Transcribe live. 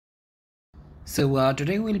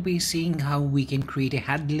Today we'll be seeing how we can create a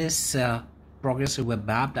headless progressive web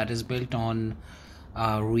app that is built on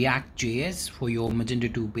React.js for your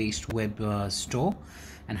Magento 2 based web store,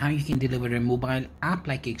 and how you can deliver a mobile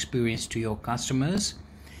app-like experience to your customers.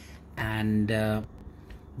 And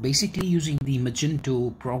basically using the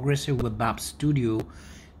Magento Progressive Web App Studio,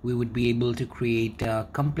 we would be able to create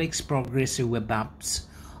complex progressive web apps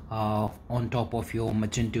on top of your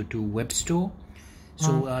Magento 2 web store.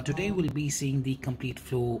 Today we'll be seeing the complete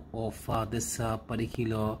flow of this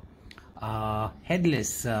particular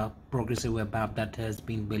headless progressive web app that has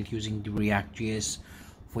been built using the React.js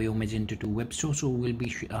for your Magento 2 web store. So we'll be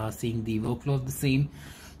seeing the workflow of the same.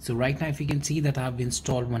 So right now, if you can see that I've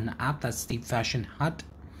installed one app, that's the Fashion Hut,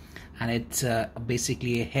 and it's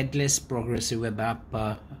basically a headless progressive web app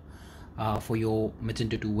for your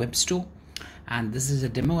Magento 2 web store. And this is a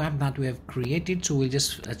demo app that we have created, so we'll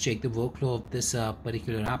just check the workflow of this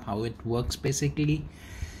particular app, how it works basically.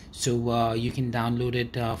 So you can download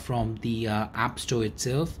it from the App Store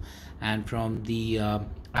itself and from the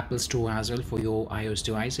Apple Store as well for your iOS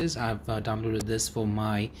devices. I've downloaded this for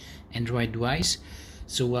my Android device.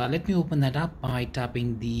 So let me open that up by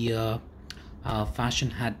tapping the Fashion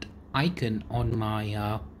Hut icon on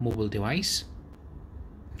my mobile device.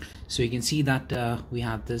 So you can see that we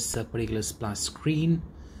have this particular splash screen,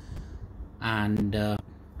 and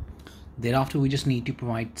thereafter we just need to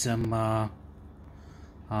provide some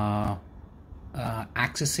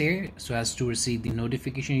access here so as to receive the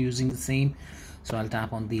notification using the same. So I'll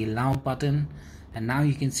tap on the allow button, and now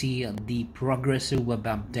you can see the progressive web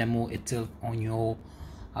app demo itself on your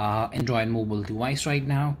Android mobile device right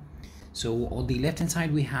now. So on the left hand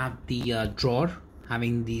side we have the drawer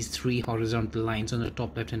having these three horizontal lines on the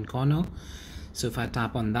top left hand corner. So if I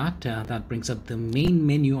tap on that, that brings up the main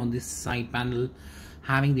menu on this side panel,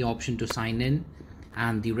 having the option to sign in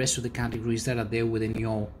and the rest of the categories that are there within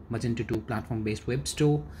your Magento 2 platform based web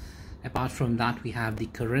store. Apart from that, we have the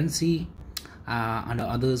currency. Under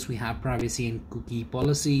others we have privacy and cookie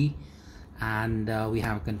policy, and we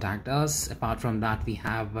have contact us. Apart from that, we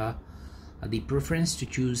have the preference to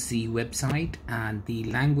choose the website and the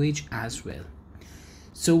language as well.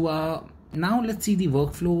 So now let's see the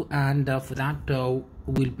workflow, and for that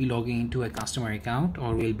we'll be logging into a customer account,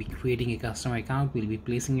 or we'll be creating a customer account, we'll be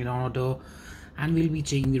placing an order, and we'll be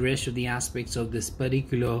checking the rest of the aspects of this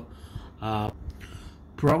particular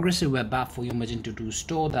progressive web app for your Magento 2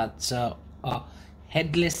 store. That's a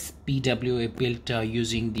headless PWA built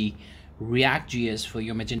using the React.js for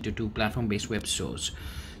your Magento 2 platform based web stores.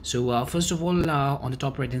 So first of all, on the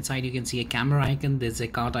top right hand side you can see a camera icon, there's a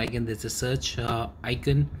cart icon, there's a search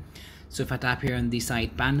icon. So if I tap here on the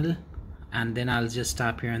side panel, and then I'll just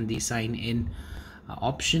tap here on the sign in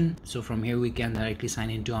option, so from here we can directly sign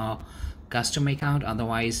into our custom account.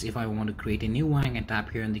 Otherwise, if I want to create a new one, I can tap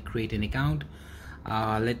here on the create an account.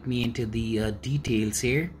 Let me enter the details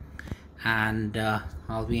here, and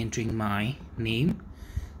I'll be entering my name,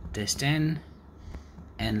 test10,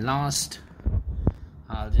 and last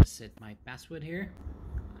I'll just set my password here,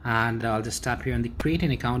 and I'll just tap here on the create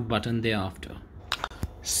an account button thereafter.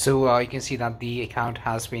 So you can see that the account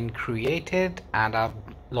has been created and I've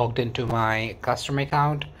logged into my customer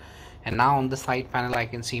account, and now on the side panel I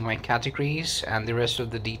can see my categories and the rest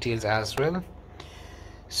of the details as well.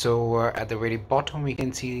 So at the very bottom we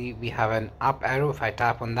can see we have an up arrow. If I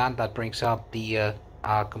tap on that, that brings up the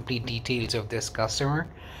complete details of this customer.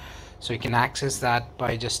 So you can access that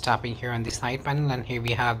by just tapping here on the side panel, and here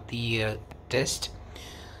we have the test,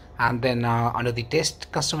 and then under the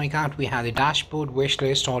test customer account we have the dashboard, wish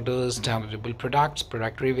list, orders, downloadable products,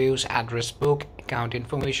 product reviews, address book, account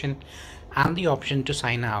information, and the option to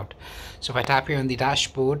sign out. So if I tap here on the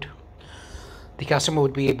dashboard, the customer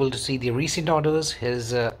would be able to see the recent orders,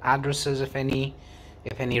 his addresses, if any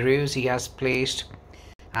reviews he has placed,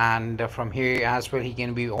 and from here as well he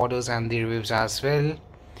can view orders and the reviews as well.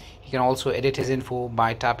 He can also edit his info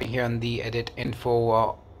by tapping here on the edit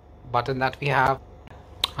info button that we have.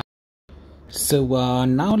 So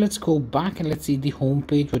now let's go back and let's see the home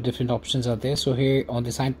page where different options are there. So here on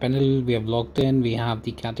the side panel we have logged in, we have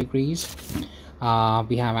the categories,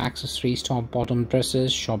 we have accessories, top bottom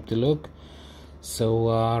dresses, shop the look. So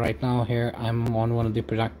right now here I'm on one of the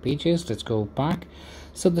product pages. Let's go back.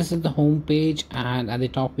 So this is the home page, and at the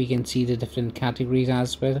top we can see the different categories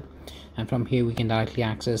as well, and from here we can directly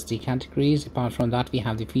access the categories. Apart from that, we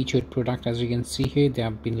have the featured product. As you can see here, they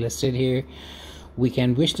have been listed here. We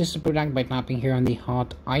can wish list a product by tapping here on the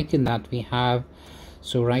heart icon that we have.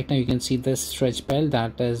 So right now you can see this stretch belt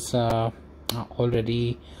that is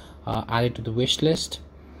already added to the wish list,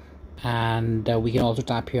 And we can also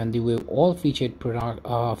tap here on the view all featured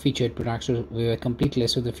products. So we have a complete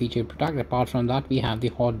list of the featured product. Apart from that, we have the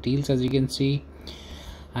hot deals, as you can see,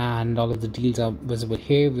 and all of the deals are visible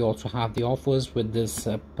here. We also have the offers with this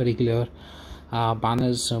particular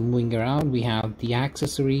banners moving around. We have the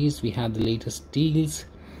accessories, we have the latest deals,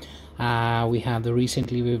 we have the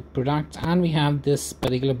recently viewed products, and we have this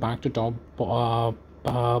particular back to top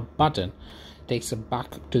button. Takes us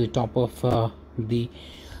back to the top of the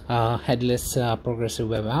headless progressive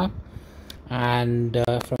web app. And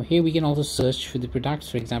from here we can also search for the products.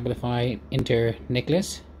 For example, if I enter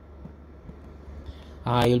necklace,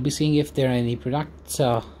 you'll be seeing if there are any products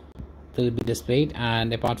that will be displayed.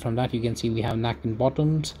 And apart from that, you can see we have neck and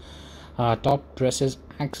bottoms, top, dresses,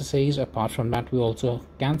 accessories. Apart from that, we also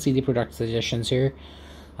can see the product suggestions here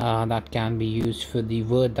that can be used for the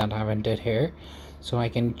word that I've entered here. So I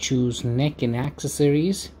can choose neck and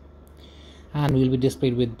accessories, and will be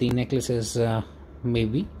displayed with the necklaces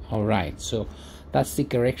maybe. All right, so that's the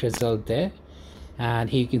correct result there. And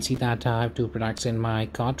here you can see that I have 2 products in my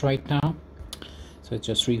cart right now. So it's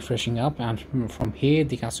just refreshing up, and from here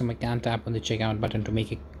the customer can tap on the checkout button to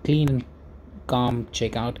make a clean and calm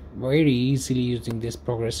checkout very easily using this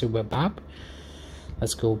progressive web app.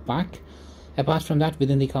 Let's go back. Apart from that,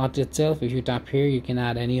 within the cart itself, if you tap here, you can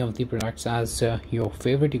add any of the products as your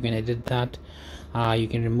favorite. You can edit that, you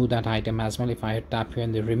can remove that item as well. If I tap here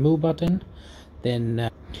on the remove button,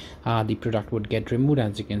 then the product would get removed.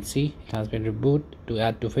 As you can see, it has been removed. To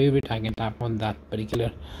add to favorite, I can tap on that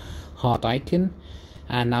particular heart icon.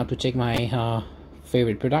 And now to check my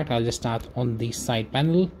favorite product, I'll just start on the side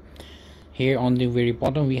panel. Here on the very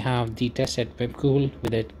bottom, we have the test at Webkul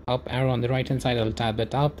with an up arrow on the right hand side. I'll tap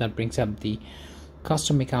that up. That brings up the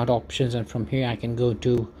custom account options, and from here I can go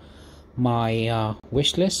to my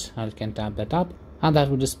wish list. I can tap that up, and that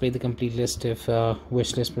will display the complete list of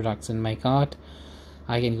wish list products in my cart.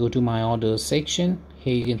 I can go to my orders section.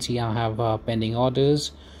 Here you can see I have pending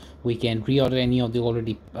orders. We can reorder any of the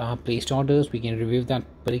already placed orders. We can review that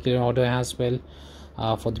particular order as well.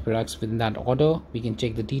 For the products within that order, we can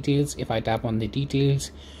check the details. If I tap on the details,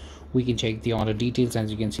 we can check the order details. As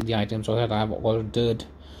you can see, the items that I have ordered.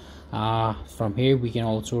 From here we can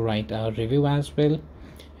also write a review as well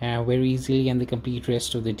very easily, and the complete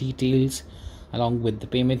rest of the details along with the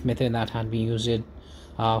payment method that had been used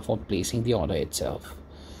for placing the order itself.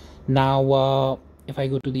 Now if I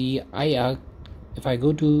go to the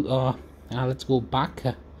let's go back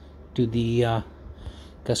to the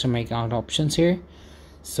customer account options here.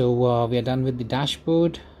 So we are done with the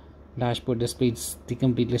dashboard. Dashboard displays the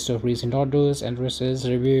complete list of recent orders, addresses,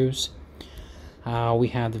 reviews. We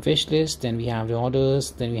have the wish list, then we have the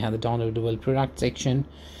orders, then we have the downloadable product section.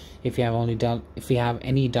 If you have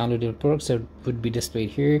any downloadable products, that would be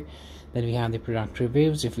displayed here. Then we have the product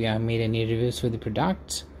reviews. If we have made any reviews for the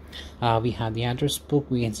products, we have the address book.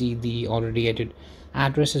 We can see the already added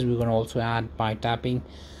addresses. We're going to also add by tapping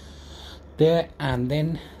there and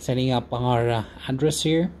then setting up our address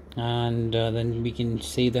here, and then we can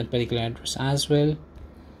save that particular address as well.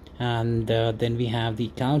 And then we have the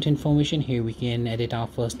account information. Here we can edit our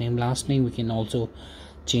first name, last name. We can also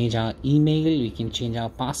change our email. We can change our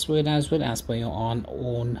password as well as per your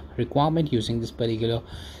own requirement using this particular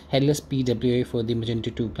Headless PWA for the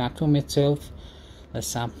Magento 2 platform itself.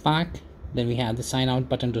 Let's tap back. Then we have the sign out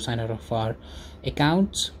button to sign out of our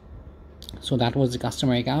accounts. So that was the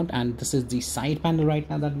customer account, and this is the side panel right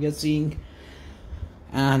now that we are seeing.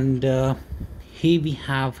 And here we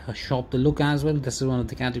have a shop the look as well. This is one of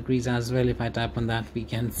the categories as well. If I tap on that, we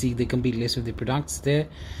can see the complete list of the products there.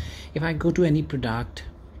 If I go to any product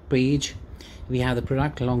page, we have the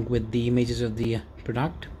product along with the images of the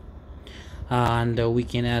product, and we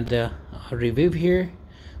can add a review here.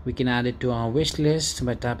 We can add it to our wish list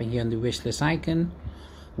by tapping here on the wish list icon.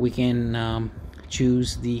 We can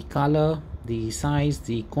choose the color, the size,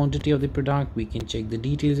 the quantity of the product. We can check the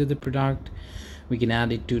details of the product. We can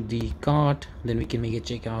add it to the cart, then we can make a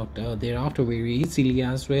checkout thereafter very easily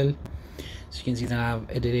as well. So you can see that I've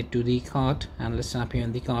added it to the cart, and let's tap here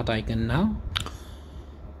on the cart icon now.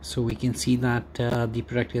 So we can see that the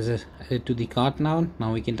product is added to the cart now.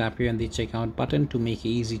 Now we can tap here on the checkout button to make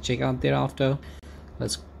an easy checkout thereafter.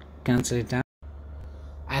 Let's cancel it down.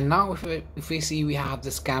 And now if we see, we have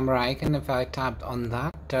this camera icon. If I tap on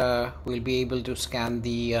that, we'll be able to scan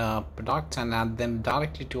the products and add them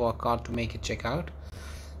directly to our cart to make a checkout.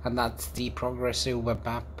 And that's the progressive web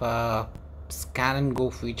app scan and go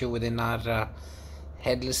feature within our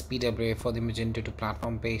Headless PWA for the Magento 2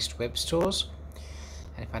 platform based web stores.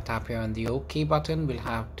 And if I tap here on the OK button, we'll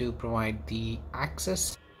have to provide the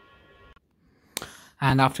access.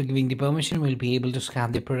 And after giving the permission, we'll be able to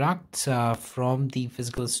scan the products from the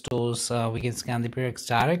physical stores. We can scan the products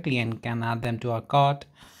directly and can add them to our cart.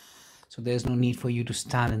 So there's no need for you to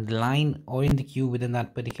stand in the line or in the queue within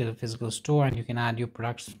that particular physical store, and you can add your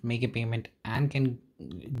products, make a payment, and can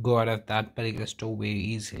go out of that particular store very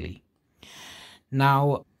easily.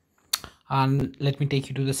 Now, let me take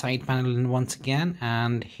you to the side panel once again,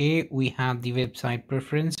 and here we have the website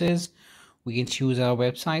preferences. We can choose our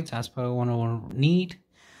websites as per our need.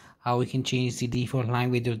 We can change the default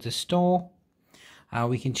language of the store.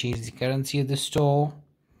 We can change the currency of the store.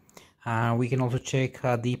 We can also check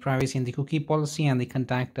the privacy and the cookie policy and the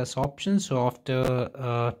contact us option. So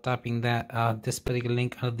after tapping that this particular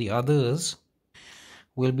link under the others,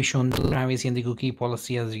 will be shown the privacy and the cookie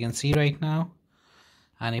policy, as you can see right now.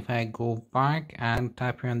 And if I go back and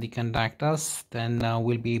tap here on the contact us, then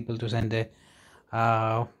we'll be able to send a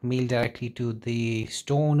mail directly to the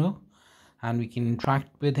store owner, and we can interact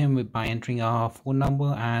with him by entering our phone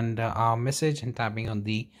number and our message and tapping on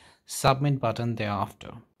the submit button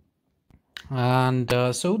thereafter. And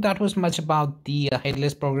so that was much about the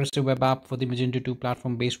headless progressive web app for the Magento 2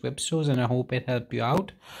 platform based web stores, and I hope it helped you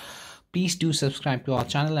out. Please do subscribe to our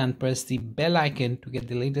channel and press the bell icon to get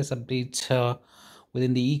the latest updates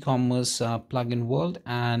within the e-commerce plugin world.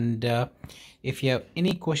 And if you have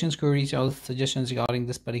any questions, queries, or suggestions regarding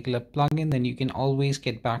this particular plugin, then you can always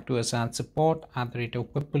get back to us at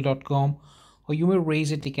support@webkul.com, or you may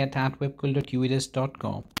raise a ticket at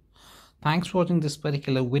webkul.us.com. Thanks for watching this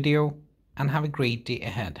particular video, and have a great day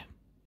ahead.